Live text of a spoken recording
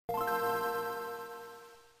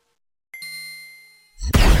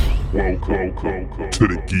Welcome to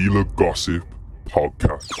the Gila Gossip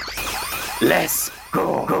podcast. Let's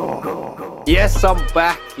go. Yes, I'm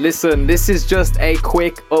back. Listen, this is just a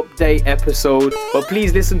quick update episode, but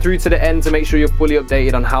please listen through to the end to make sure you're fully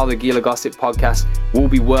updated on how the Gila Gossip podcast will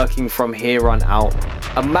be working from here on out.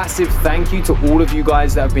 A massive thank you to all of you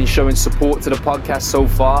guys that have been showing support to the podcast so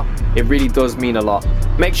far. It really does mean a lot.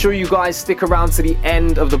 Make sure you guys stick around to the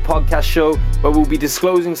end of the podcast show, where we'll be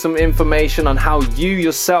disclosing some information on how you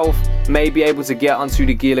yourself may be able to get onto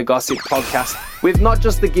the Gila Gossip podcast with not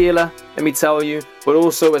just the Gila, let me tell you, but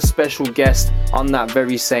also a special guest on that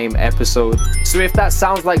very same episode. So if that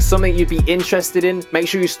sounds like something you'd be interested in, make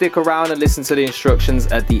sure you stick around and listen to the instructions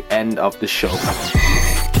at the end of the show.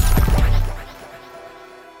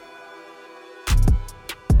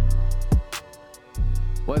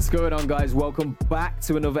 What's going on, guys? Welcome back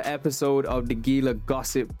to another episode of the Gila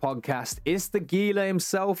Gossip podcast. It's the Gila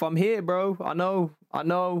himself. I'm here, bro. I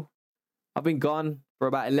know. I've been gone for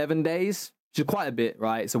about 11 days, which is quite a bit,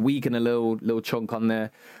 right? It's a week and a little chunk on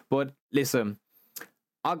there. But listen,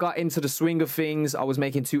 I got into the swing of things. I was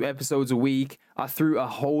making 2 episodes a week. I threw a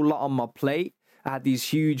whole lot on my plate. I had these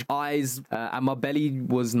huge eyes, and my belly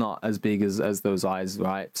was not as big as those eyes,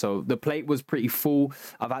 right? So the plate was pretty full.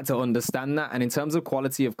 I've had to understand that. And in terms of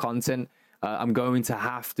quality of content, I'm going to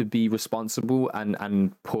have to be responsible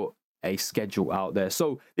and put a schedule out there.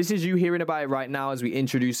 So this is you hearing about it right now as we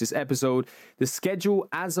introduce this episode. The schedule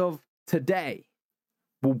as of today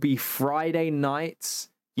will be Friday nights,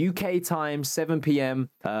 UK time, 7 p.m.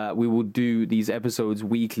 We will do these episodes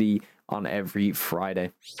weekly on every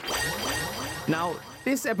Friday. Now,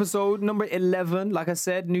 this episode, number 11, like I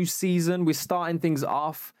said, new season, we're starting things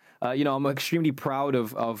off. I'm extremely proud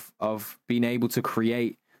of being able to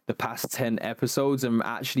create the past 10 episodes and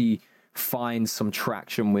actually find some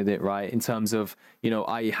traction with it, right? In terms of,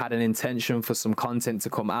 I had an intention for some content to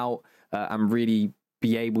come out and really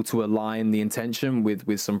be able to align the intention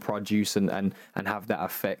with some produce and have that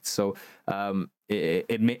effect. So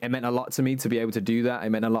it meant a lot to me to be able to do that. It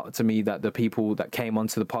meant a lot to me that the people that came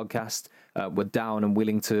onto the podcast were down and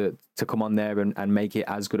willing to come on there and make it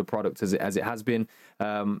as good a product as it has been.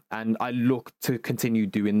 And I look to continue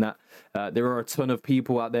doing that. There are a ton of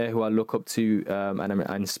people out there who I look up to and I'm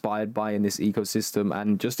inspired by in this ecosystem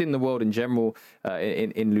and just in the world in general,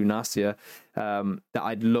 in Lunasia, that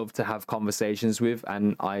I'd love to have conversations with,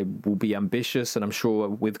 and I will be ambitious, and I'm sure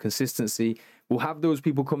with consistency we'll have those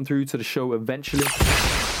people come through to the show eventually.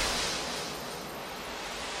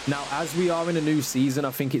 Now, as we are in a new season,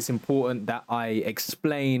 I think it's important that I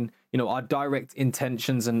explain, our direct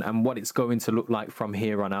intentions and what it's going to look like from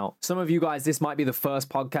here on out. Some of you guys, this might be the first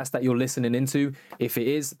podcast that you're listening into. If it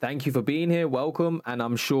is, thank you for being here. Welcome. And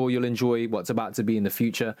I'm sure you'll enjoy what's about to be in the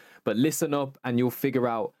future. But listen up and you'll figure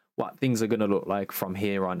out what things are going to look like from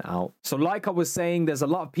here on out. So like I was saying, there's a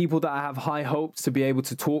lot of people that I have high hopes to be able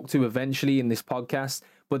to talk to eventually in this podcast.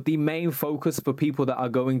 But the main focus for people that are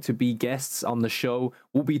going to be guests on the show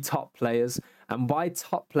will be top players. And by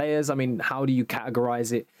top players, I mean, how do you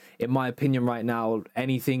categorize it? In my opinion right now,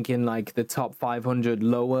 anything in like the top 500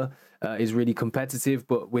 lower is really competitive.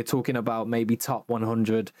 But we're talking about maybe top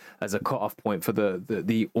 100 as a cutoff point for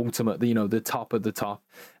the ultimate, the top of the top.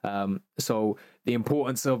 So the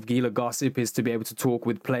importance of Gila Gossip is to be able to talk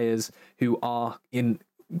with players who are in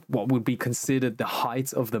what would be considered the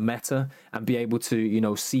height of the meta and be able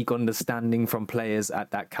to, seek understanding from players at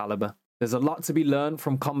that caliber. There's a lot to be learned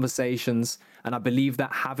from conversations, and I believe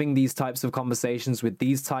that having these types of conversations with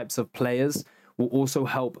these types of players will also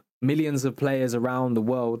help millions of players around the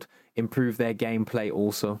world improve their gameplay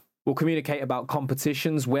also. We'll communicate about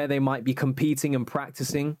competitions, where they might be competing and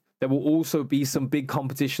practicing. There will also be some big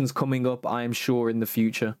competitions coming up, I am sure, in the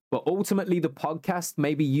future. But ultimately, the podcast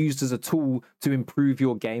may be used as a tool to improve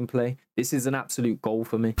your gameplay. This is an absolute goal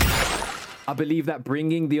for me. I believe that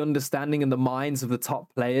bringing the understanding and the minds of the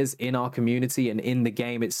top players in our community and in the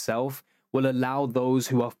game itself will allow those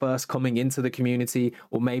who are first coming into the community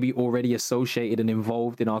or maybe already associated and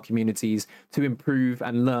involved in our communities to improve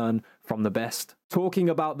and learn from the best. Talking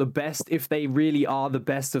about the best, if they really are the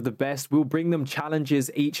best of the best, we'll bring them challenges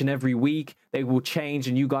each and every week. They will change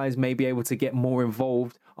and you guys may be able to get more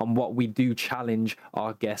involved on what we do challenge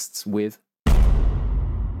our guests with.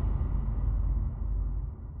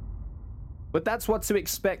 But that's what to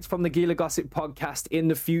expect from the Gila Gossip podcast in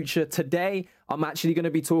the future. Today, I'm actually going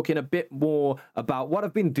to be talking a bit more about what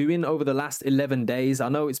I've been doing over the last 11 days. I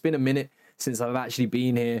know it's been a minute since I've actually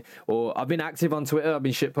been here, or I've been active on Twitter. I've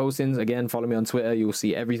been shit posting. Again, follow me on Twitter. You'll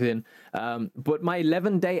see everything. But my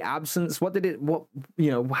 11-day absence,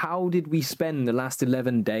 how did we spend the last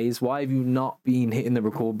 11 days? Why have you not been hitting the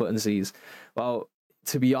record button, C's? Well,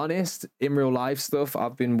 to be honest, in real life stuff,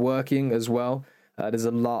 I've been working as well. There's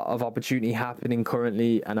a lot of opportunity happening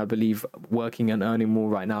currently, and I believe working and earning more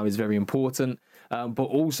right now is very important. But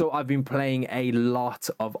also, I've been playing a lot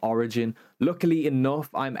of Origin. Luckily enough,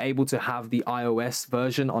 I'm able to have the iOS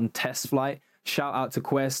version on test flight. Shout out to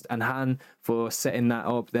Quest and Han for setting that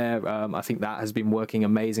up there. I think that has been working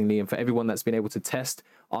amazingly. And for everyone that's been able to test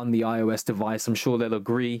on the iOS device, I'm sure they'll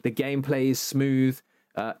agree. The gameplay is smooth.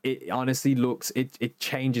 It honestly looks, it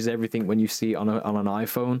changes everything when you see it on an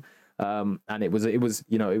iPhone. And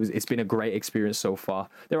it's been a great experience so far.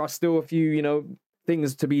 There are still a few,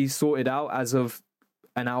 things to be sorted out as of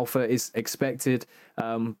an alpha is expected.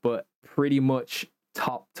 But pretty much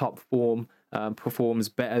top form. Performs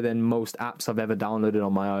better than most apps I've ever downloaded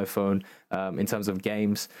on my iPhone in terms of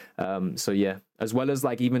games. So yeah, as well as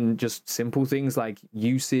like even just simple things like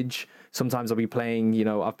usage. Sometimes I'll be playing,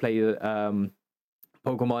 I've played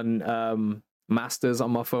Pokemon Masters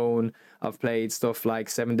on my phone. I've played stuff like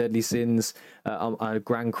Seven Deadly Sins,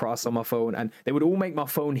 Grand Cross on my phone, and they would all make my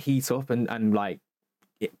phone heat up and like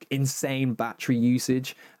insane battery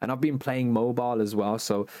usage. And I've been playing mobile as well,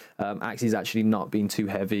 so Axie's actually not been too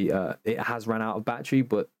heavy. It has run out of battery,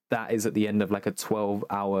 but that is at the end of like a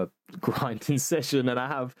 12-hour grinding session, and I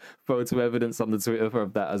have photo evidence on the Twitter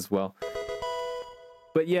of that as well.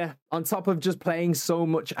 But yeah, on top of just playing so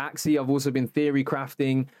much Axie, I've also been theory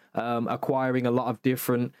crafting, acquiring a lot of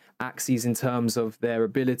different Axies in terms of their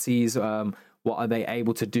abilities. What are they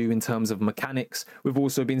able to do in terms of mechanics? We've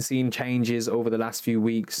also been seeing changes over the last few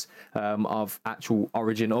weeks of actual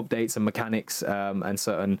Origin updates and mechanics and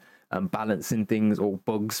certain balancing things or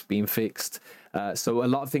bugs being fixed. So a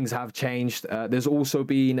lot of things have changed. There's also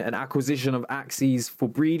been an acquisition of Axies for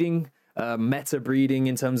breeding, meta breeding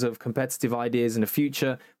in terms of competitive ideas in the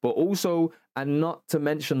future, but also, and not to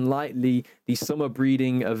mention lightly, the summer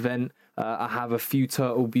breeding event. I have a few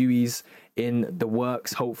turtle buoys in the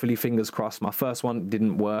works, hopefully, fingers crossed. My first one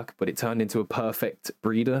didn't work, but it turned into a perfect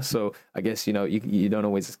breeder. So I guess, you don't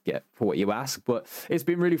always get for what you ask, but it's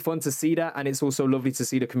been really fun to see that. And it's also lovely to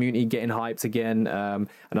see the community getting hyped again, and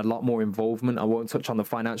a lot more involvement. I won't touch on the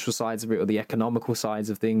financial sides of it or the economical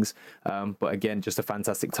sides of things. But again, just a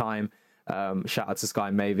fantastic time. Shout out to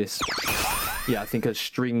Sky Mavis. Yeah, I think a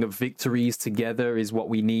string of victories together is what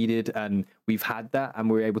we needed, and we've had that, and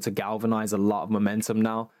we're able to galvanize a lot of momentum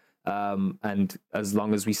now. And as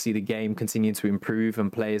long as we see the game continue to improve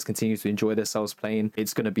and players continue to enjoy themselves playing,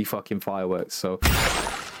 it's going to be fucking fireworks. So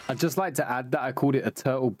I'd just like to add that I called it a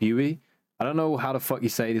turtle buoy. I don't know how the fuck you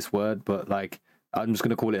say this word, but like, I'm just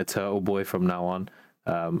going to call it a turtle boy from now on.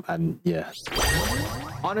 And yeah.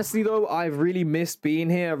 Honestly though, I've really missed being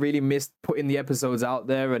here. I really missed putting the episodes out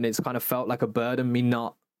there, and it's kind of felt like a burden me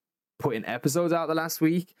not putting episodes out the last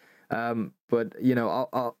week. But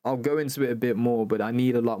I'll go into it a bit more, but I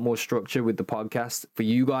need a lot more structure with the podcast for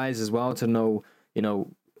you guys as well, to know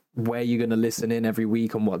where you're going to listen in every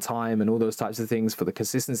week and what time and all those types of things, for the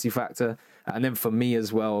consistency factor. And then for me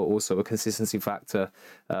as well, also a consistency factor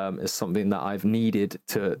is something that I've needed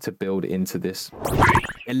to build into this.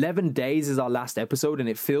 11 days is our last episode, and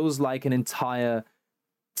it feels like an entire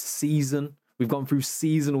season. We've gone through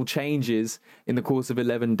seasonal changes in the course of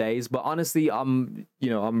 11 days. But honestly, I'm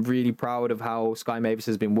really proud of how Sky Mavis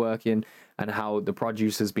has been working and how the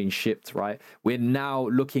produce has been shipped, right? We're now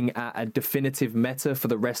looking at a definitive meta for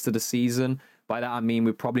the rest of the season. By that, I mean,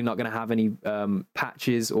 we're probably not going to have any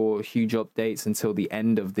patches or huge updates until the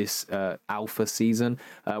end of this alpha season,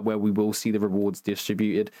 where we will see the rewards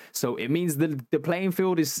distributed. So it means the playing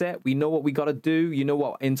field is set. We know what we got to do. You know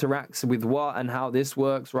what interacts with what and how this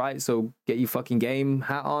works, right? So get your fucking game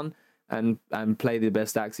hat on and play the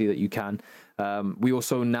best Axie that you can. We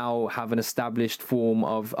also now have an established form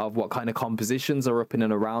of what kind of compositions are up in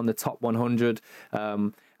and around the top 100.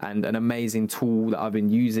 And an amazing tool that I've been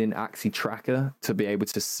using, Axie Tracker, to be able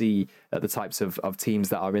to see the types of teams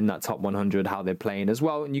that are in that top 100, how they're playing as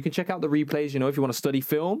well. And you can check out the replays, if you want to study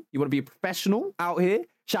film, you want to be a professional out here.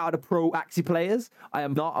 Shout out to pro Axie players. I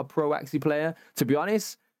am not a pro Axie player. To be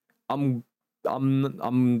honest, I'm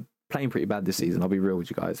playing pretty bad this season. I'll be real with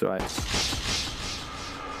you guys, right?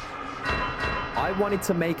 I wanted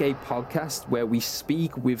to make a podcast where we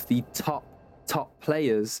speak with the top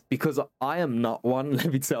players, because I am not one.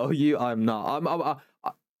 Let me tell you, I'm not.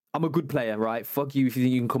 I'm a good player, right? Fuck you if you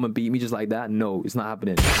think you can come and beat me just like that. No, it's not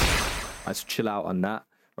happening. Let's chill out on that,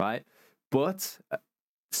 right? But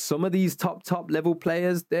some of these top level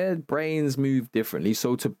players, their brains move differently.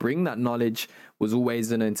 So to bring that knowledge was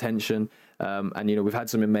always an intention. And, you know, we've had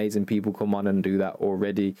some amazing people come on and do that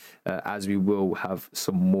already, as we will have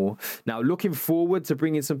some more. Now, looking forward to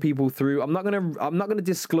bringing some people through. I'm not gonna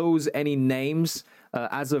disclose any names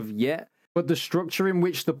as of yet. But the structure in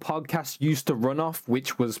which the podcast used to run off,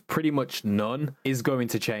 which was pretty much none, is going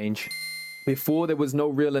to change. Before, there was no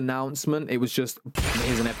real announcement. It was just,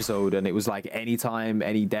 here's an episode. And it was like anytime,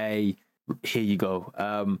 any day, here you go.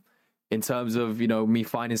 In terms of, you know, me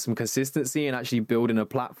finding some consistency and actually building a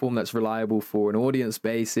platform that's reliable for an audience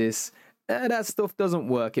basis, that stuff doesn't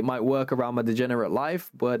work. It might work around my degenerate life,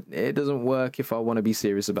 but it doesn't work if I want to be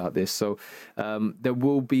serious about this. So there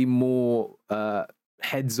will be more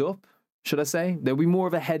heads up. Should I say there'll be more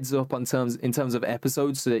of a heads up in terms of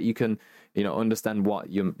episodes, so that you can, you know, understand what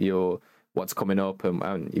what's coming up,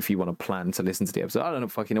 and if you want to plan to listen to the episode, I don't know,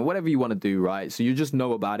 fucking know, whatever you want to do, right? So you just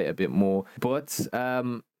know about it a bit more. But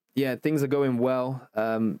yeah, things are going well.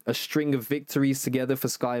 A string of victories together for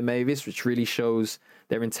Sky Mavis, which really shows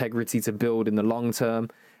their integrity to build in the long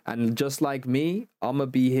term. And just like me, I'm gonna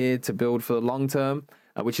be here to build for the long term.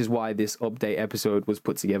 Which is why this update episode was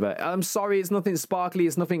put together. I'm sorry, it's nothing sparkly,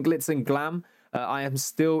 it's nothing glitz and glam. I am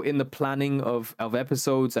still in the planning of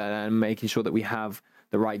episodes and making sure that we have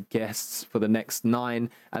the right guests for the next 9,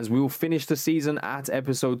 as we will finish the season at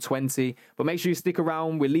episode 20. But make sure you stick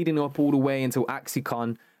around. We're leading up all the way until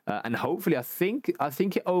AxiCon. And hopefully, I think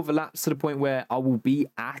it overlaps to the point where I will be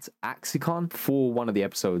at AxiCon for one of the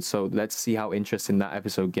episodes. So let's see how interesting that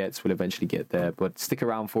episode gets. We'll eventually get there, but stick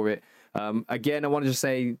around for it. Again, I want to just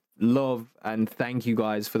say love and thank you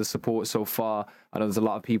guys for the support so far. I know there's a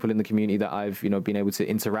lot of people in the community that I've, you know, been able to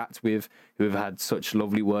interact with who have had such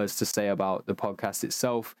lovely words to say about the podcast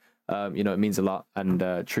itself. You know, it means a lot,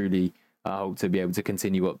 and truly, I hope to be able to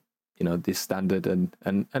continue up, you know, this standard and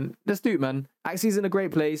let's do it, man. Axie's in a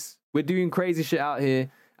great place. We're doing crazy shit out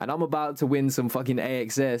here, and I'm about to win some fucking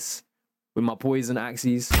AXS with my poison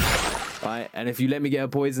Axies, right? And if you let me get a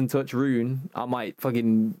poison touch rune, I might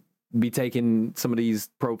fucking be taking some of these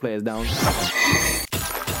pro players down.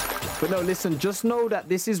 But no, listen, just know that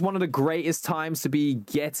this is one of the greatest times to be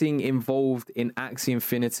getting involved in Axie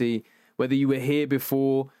Infinity. Whether you were here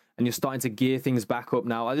before and you're starting to gear things back up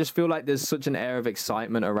now, I just feel like there's such an air of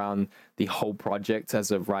excitement around the whole project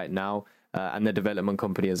as of right now, and the development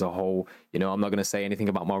company as a whole. You know, I'm not going to say anything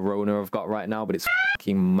about my Rona I've got right now, but it's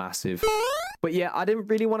fucking massive. But yeah, I didn't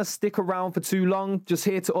really want to stick around for too long. Just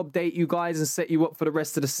here to update you guys and set you up for the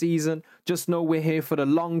rest of the season. Just know we're here for the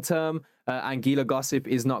long term, and Gila Gossip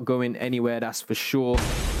is not going anywhere, that's for sure.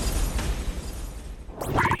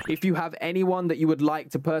 If you have anyone that you would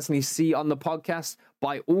like to personally see on the podcast,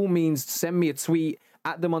 by all means, send me a tweet,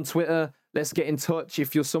 at them on Twitter. Let's get in touch.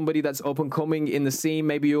 If you're somebody that's up and coming in the scene,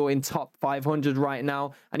 maybe you're in top 500 right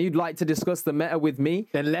now, and you'd like to discuss the meta with me,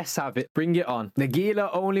 then let's have it. Bring it on. The Gila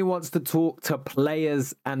only wants to talk to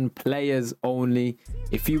players and players only.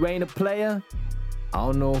 If you ain't a player, I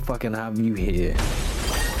don't know if I can have you here.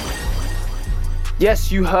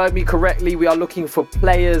 Yes, you heard me correctly. We are looking for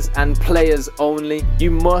players and players only.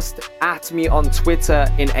 You must at me on Twitter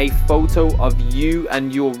in a photo of you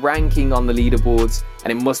and your ranking on the leaderboards,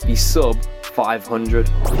 and it must be sub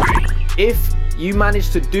 500. If you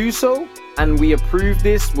manage to do so and we approve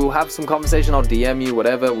this, we'll have some conversation. I'll DM you,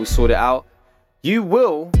 whatever, we'll sort it out. You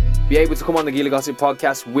will be able to come on the Gila Gossip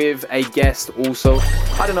podcast with a guest also.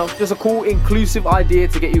 I don't know, just a cool, inclusive idea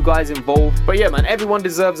to get you guys involved. But yeah, man, everyone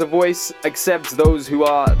deserves a voice except those who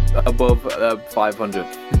are above 500.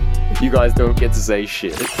 You guys don't get to say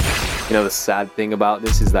shit. You know, the sad thing about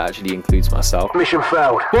this is that actually includes myself. Mission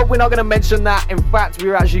failed. But we're not going to mention that. In fact,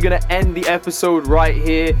 we're actually going to end the episode right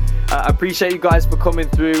here. I appreciate you guys for coming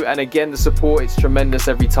through. And again, the support, it's tremendous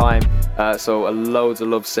every time. So loads of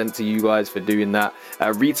love sent to you guys for doing that.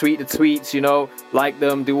 Retweet the tweets, you know, like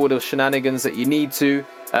them, do all the shenanigans that you need to.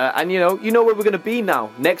 And you know where we're going to be now.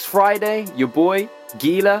 Next Friday, your boy,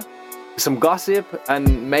 Gila, some gossip,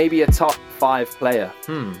 and maybe a top 5 player.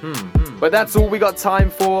 But that's all we got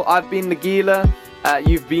time for. I've been the Gila,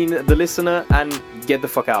 you've been the listener, and get the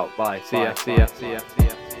fuck out. Bye. See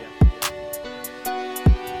ya.